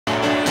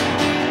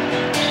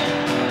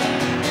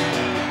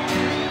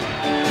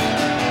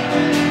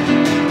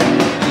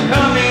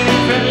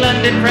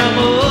from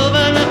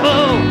over the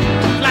pole,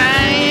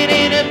 flying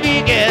in a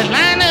big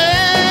airliner.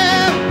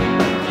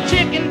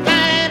 Chicken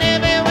flying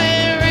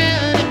everywhere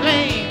around the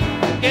plane.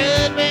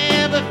 Could we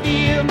ever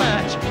feel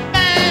much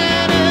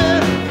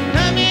better?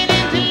 Coming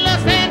into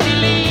Los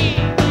Angeles,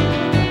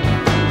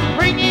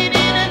 bringing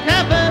in a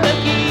couple of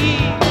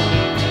keys.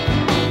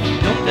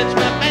 Don't touch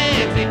my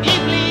bags if you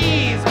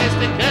please,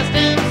 Mr.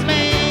 Customs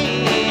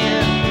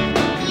Man.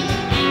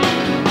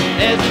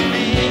 There's a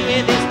man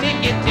with his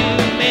ticket to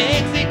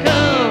Mexico.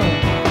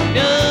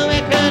 No,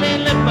 it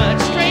couldn't look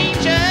much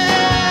stranger.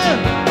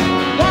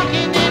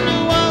 Walking in the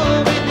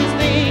wall with his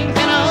things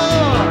and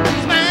all,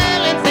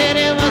 smiling said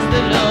it was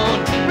the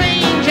Lone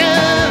Ranger.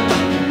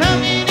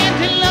 Coming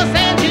into Los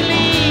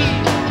Angeles,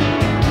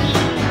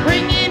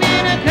 bringing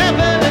in a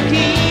couple of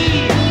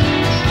keys.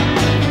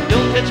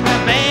 Don't touch my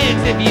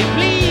bags if you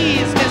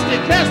please, Mr.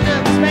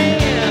 Customs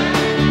Man.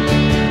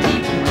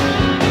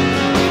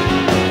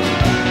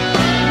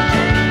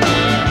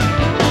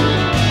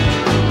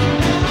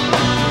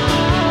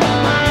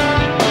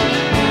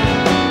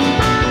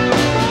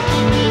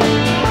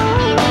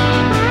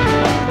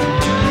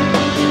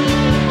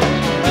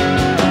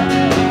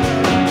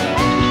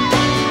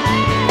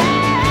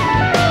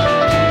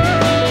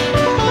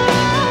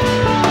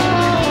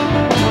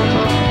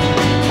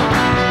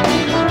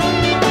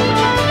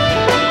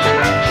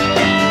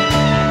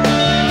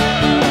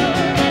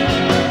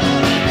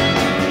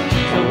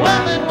 A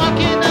woman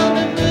walking on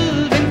the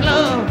moving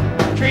floor,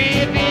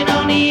 tripping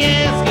on the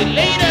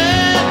escalator.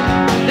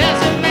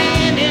 There's a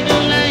man in a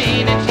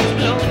lane and she's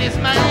blowing his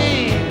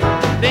mind,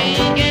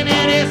 thinking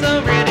that it's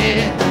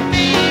already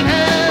been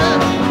her.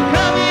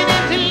 Coming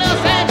into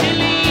Los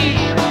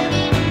Angeles,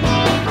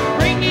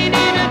 bringing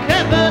in a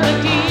couple of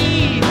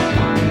keys.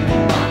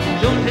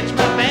 Don't touch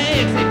my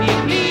bags if you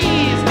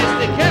please,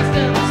 Mr.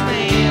 Customs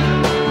Man.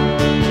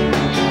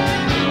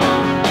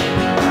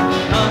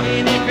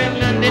 Coming in from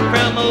London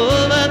from